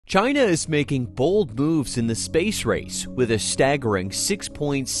China is making bold moves in the space race with a staggering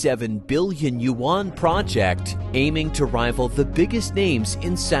 6.7 billion yuan project aiming to rival the biggest names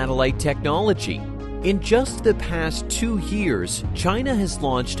in satellite technology. In just the past 2 years, China has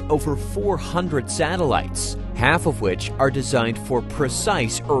launched over 400 satellites, half of which are designed for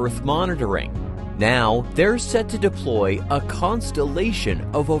precise Earth monitoring. Now, they're set to deploy a constellation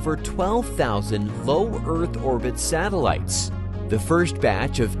of over 12,000 low Earth orbit satellites. The first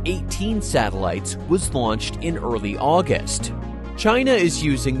batch of 18 satellites was launched in early August. China is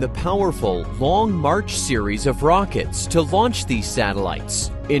using the powerful Long March series of rockets to launch these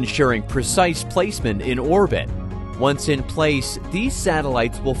satellites, ensuring precise placement in orbit. Once in place, these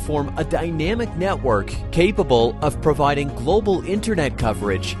satellites will form a dynamic network capable of providing global internet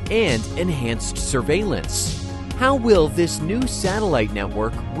coverage and enhanced surveillance. How will this new satellite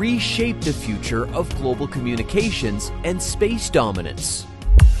network reshape the future of global communications and space dominance?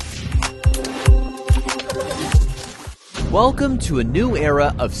 Welcome to a new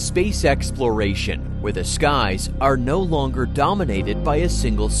era of space exploration, where the skies are no longer dominated by a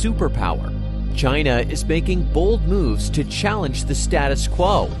single superpower. China is making bold moves to challenge the status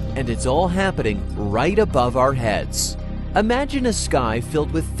quo, and it's all happening right above our heads. Imagine a sky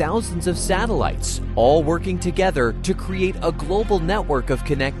filled with thousands of satellites, all working together to create a global network of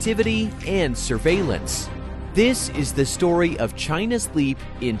connectivity and surveillance. This is the story of China's leap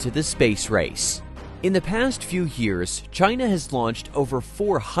into the space race. In the past few years, China has launched over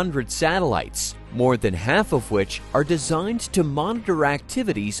 400 satellites, more than half of which are designed to monitor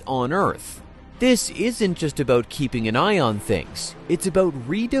activities on Earth. This isn't just about keeping an eye on things, it's about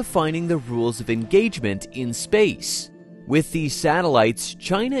redefining the rules of engagement in space. With these satellites,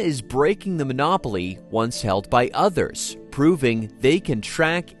 China is breaking the monopoly once held by others, proving they can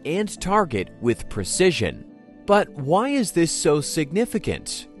track and target with precision. But why is this so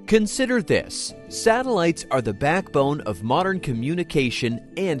significant? Consider this. Satellites are the backbone of modern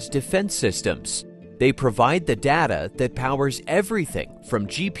communication and defense systems. They provide the data that powers everything from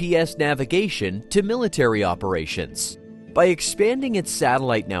GPS navigation to military operations. By expanding its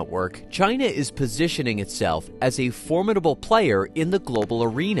satellite network, China is positioning itself as a formidable player in the global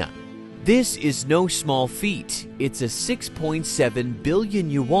arena. This is no small feat. It's a 6.7 billion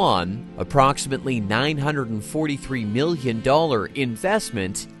yuan, approximately $943 million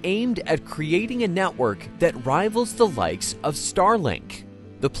investment aimed at creating a network that rivals the likes of Starlink.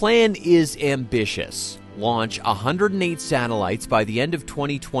 The plan is ambitious. Launch 108 satellites by the end of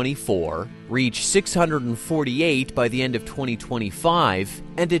 2024, reach 648 by the end of 2025,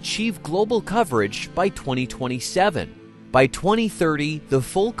 and achieve global coverage by 2027. By 2030, the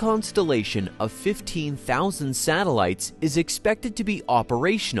full constellation of 15,000 satellites is expected to be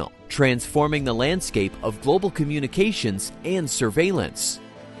operational, transforming the landscape of global communications and surveillance.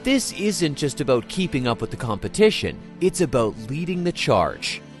 This isn't just about keeping up with the competition, it's about leading the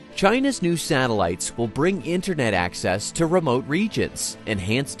charge. China's new satellites will bring internet access to remote regions,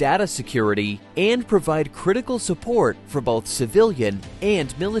 enhance data security, and provide critical support for both civilian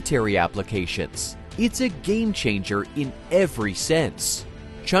and military applications. It's a game changer in every sense.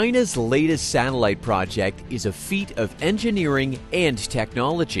 China's latest satellite project is a feat of engineering and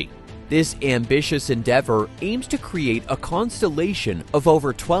technology. This ambitious endeavor aims to create a constellation of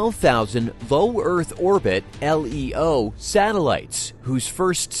over 12,000 low Earth orbit (LEO) satellites, whose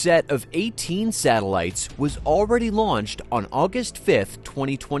first set of 18 satellites was already launched on August 5,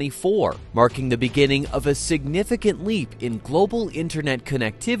 2024, marking the beginning of a significant leap in global internet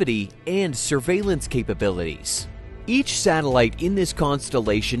connectivity and surveillance capabilities. Each satellite in this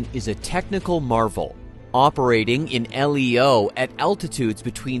constellation is a technical marvel. Operating in LEO at altitudes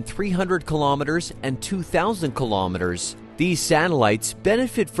between 300 kilometers and 2,000 kilometers, these satellites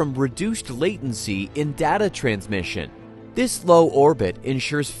benefit from reduced latency in data transmission. This low orbit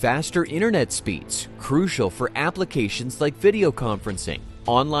ensures faster internet speeds, crucial for applications like video conferencing,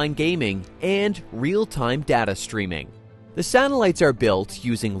 online gaming, and real-time data streaming. The satellites are built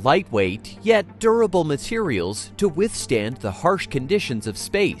using lightweight yet durable materials to withstand the harsh conditions of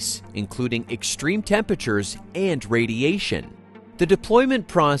space, including extreme temperatures and radiation. The deployment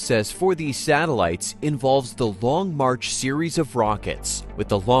process for these satellites involves the Long March series of rockets, with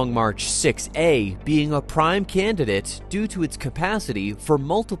the Long March 6A being a prime candidate due to its capacity for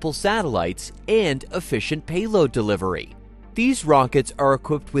multiple satellites and efficient payload delivery. These rockets are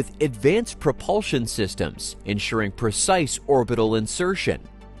equipped with advanced propulsion systems, ensuring precise orbital insertion.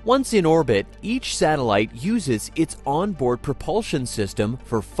 Once in orbit, each satellite uses its onboard propulsion system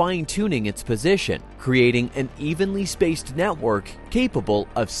for fine-tuning its position, creating an evenly spaced network capable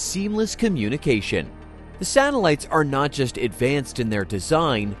of seamless communication. The satellites are not just advanced in their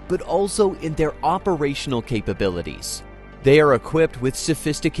design, but also in their operational capabilities. They are equipped with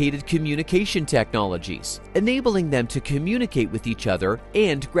sophisticated communication technologies, enabling them to communicate with each other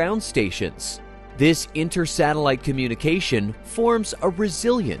and ground stations. This inter-satellite communication forms a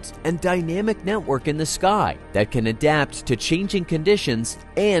resilient and dynamic network in the sky that can adapt to changing conditions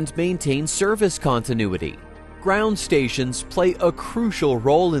and maintain service continuity. Ground stations play a crucial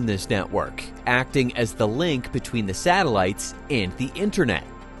role in this network, acting as the link between the satellites and the internet.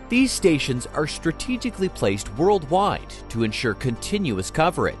 These stations are strategically placed worldwide to ensure continuous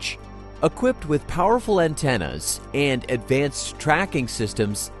coverage. Equipped with powerful antennas and advanced tracking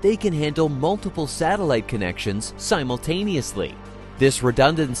systems, they can handle multiple satellite connections simultaneously. This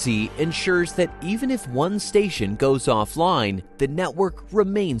redundancy ensures that even if one station goes offline, the network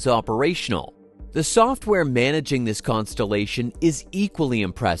remains operational. The software managing this constellation is equally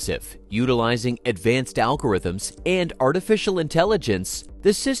impressive. Utilizing advanced algorithms and artificial intelligence,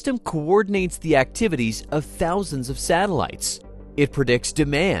 the system coordinates the activities of thousands of satellites. It predicts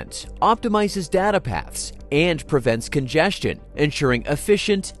demand, optimizes data paths, and prevents congestion, ensuring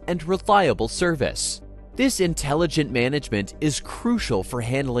efficient and reliable service. This intelligent management is crucial for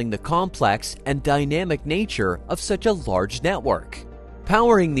handling the complex and dynamic nature of such a large network.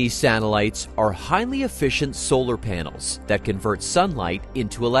 Powering these satellites are highly efficient solar panels that convert sunlight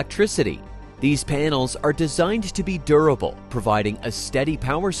into electricity. These panels are designed to be durable, providing a steady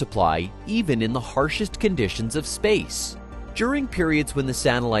power supply even in the harshest conditions of space. During periods when the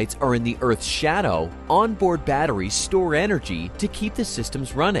satellites are in the Earth's shadow, onboard batteries store energy to keep the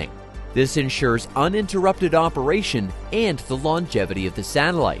systems running. This ensures uninterrupted operation and the longevity of the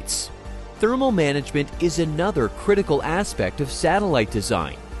satellites. Thermal management is another critical aspect of satellite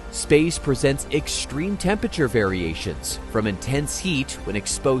design. Space presents extreme temperature variations, from intense heat when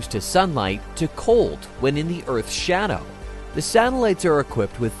exposed to sunlight to cold when in the Earth's shadow. The satellites are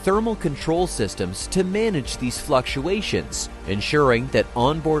equipped with thermal control systems to manage these fluctuations, ensuring that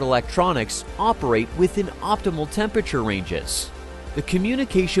onboard electronics operate within optimal temperature ranges. The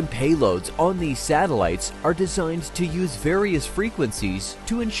communication payloads on these satellites are designed to use various frequencies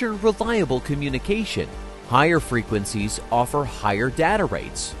to ensure reliable communication. Higher frequencies offer higher data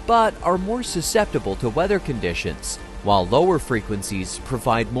rates, but are more susceptible to weather conditions, while lower frequencies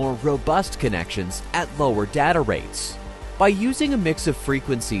provide more robust connections at lower data rates. By using a mix of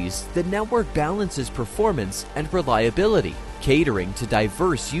frequencies, the network balances performance and reliability, catering to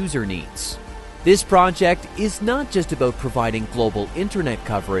diverse user needs. This project is not just about providing global internet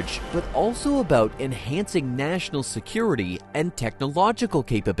coverage, but also about enhancing national security and technological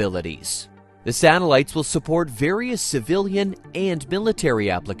capabilities. The satellites will support various civilian and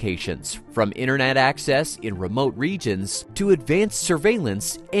military applications, from internet access in remote regions to advanced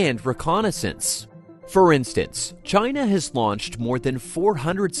surveillance and reconnaissance. For instance, China has launched more than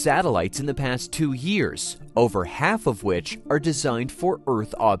 400 satellites in the past 2 years, over half of which are designed for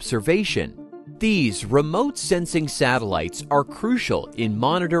Earth observation. These remote sensing satellites are crucial in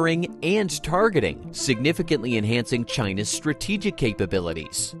monitoring and targeting, significantly enhancing China's strategic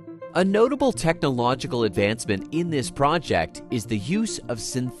capabilities. A notable technological advancement in this project is the use of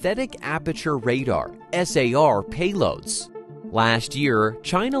synthetic aperture radar (SAR) payloads. Last year,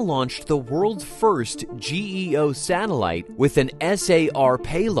 China launched the world's first GEO satellite with an SAR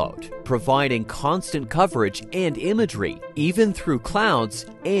payload, providing constant coverage and imagery, even through clouds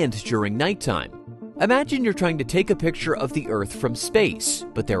and during nighttime. Imagine you're trying to take a picture of the Earth from space,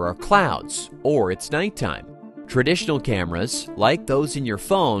 but there are clouds, or it's nighttime. Traditional cameras, like those in your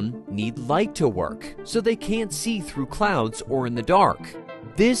phone, need light to work, so they can't see through clouds or in the dark.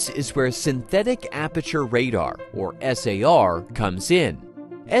 This is where synthetic aperture radar, or SAR, comes in.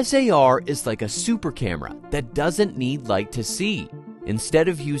 SAR is like a super camera that doesn't need light to see. Instead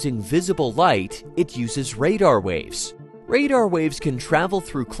of using visible light, it uses radar waves. Radar waves can travel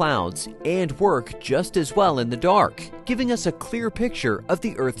through clouds and work just as well in the dark, giving us a clear picture of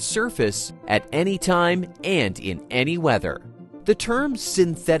the Earth's surface at any time and in any weather. The term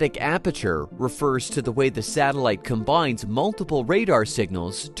synthetic aperture refers to the way the satellite combines multiple radar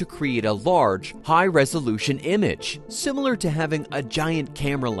signals to create a large, high-resolution image, similar to having a giant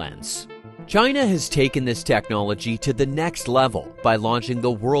camera lens. China has taken this technology to the next level by launching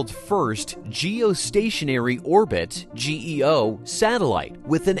the world's first geostationary orbit (GEO) satellite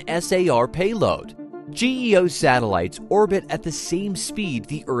with an SAR payload. GEO satellites orbit at the same speed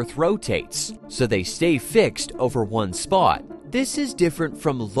the Earth rotates, so they stay fixed over one spot. This is different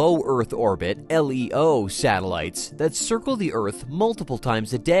from low Earth orbit (LEO) satellites that circle the Earth multiple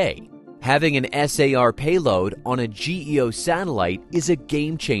times a day. Having an SAR payload on a GEO satellite is a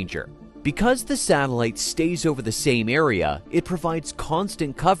game changer. Because the satellite stays over the same area, it provides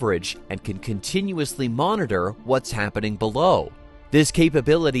constant coverage and can continuously monitor what's happening below. This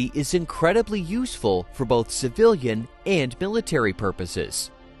capability is incredibly useful for both civilian and military purposes.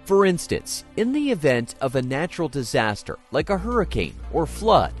 For instance, in the event of a natural disaster like a hurricane or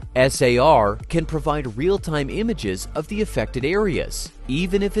flood, SAR can provide real-time images of the affected areas,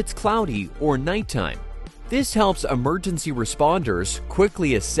 even if it's cloudy or nighttime. This helps emergency responders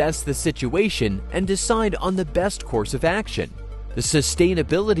quickly assess the situation and decide on the best course of action. The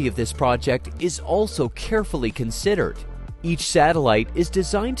sustainability of this project is also carefully considered. Each satellite is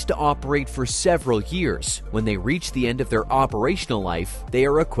designed to operate for several years. When they reach the end of their operational life, they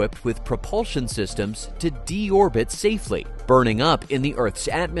are equipped with propulsion systems to deorbit safely, burning up in the Earth's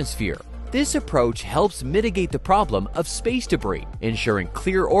atmosphere. This approach helps mitigate the problem of space debris, ensuring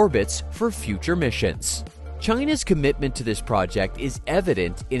clear orbits for future missions. China's commitment to this project is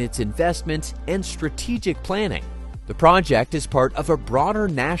evident in its investment and strategic planning. The project is part of a broader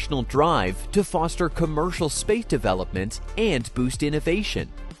national drive to foster commercial space development and boost innovation.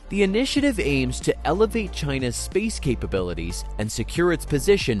 The initiative aims to elevate China's space capabilities and secure its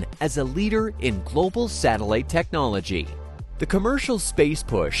position as a leader in global satellite technology. The commercial space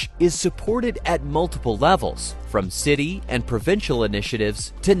push is supported at multiple levels, from city and provincial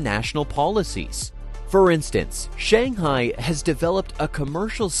initiatives to national policies. For instance, Shanghai has developed a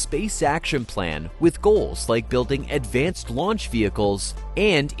commercial space action plan with goals like building advanced launch vehicles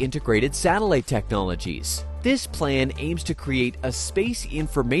and integrated satellite technologies. This plan aims to create a space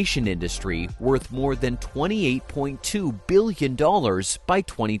information industry worth more than $28.2 billion by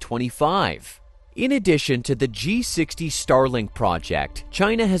 2025. In addition to the G60 Starlink project,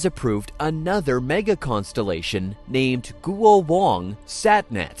 China has approved another mega constellation named Guowang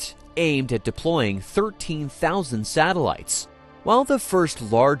SatNet, aimed at deploying 13,000 satellites. While the first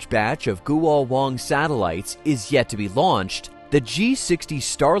large batch of Guowang satellites is yet to be launched, the G60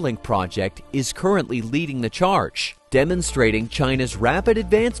 Starlink project is currently leading the charge, demonstrating China's rapid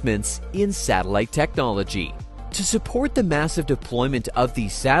advancements in satellite technology. To support the massive deployment of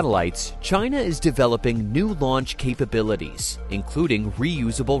these satellites, China is developing new launch capabilities, including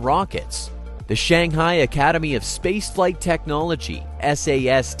reusable rockets. The Shanghai Academy of Spaceflight Technology,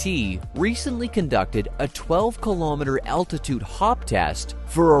 SAST, recently conducted a 12-kilometer altitude hop test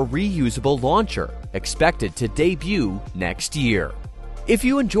for a reusable launcher, expected to debut next year. If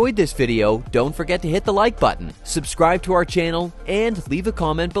you enjoyed this video, don't forget to hit the like button, subscribe to our channel, and leave a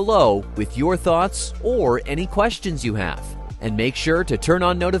comment below with your thoughts or any questions you have. And make sure to turn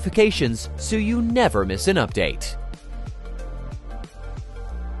on notifications so you never miss an update.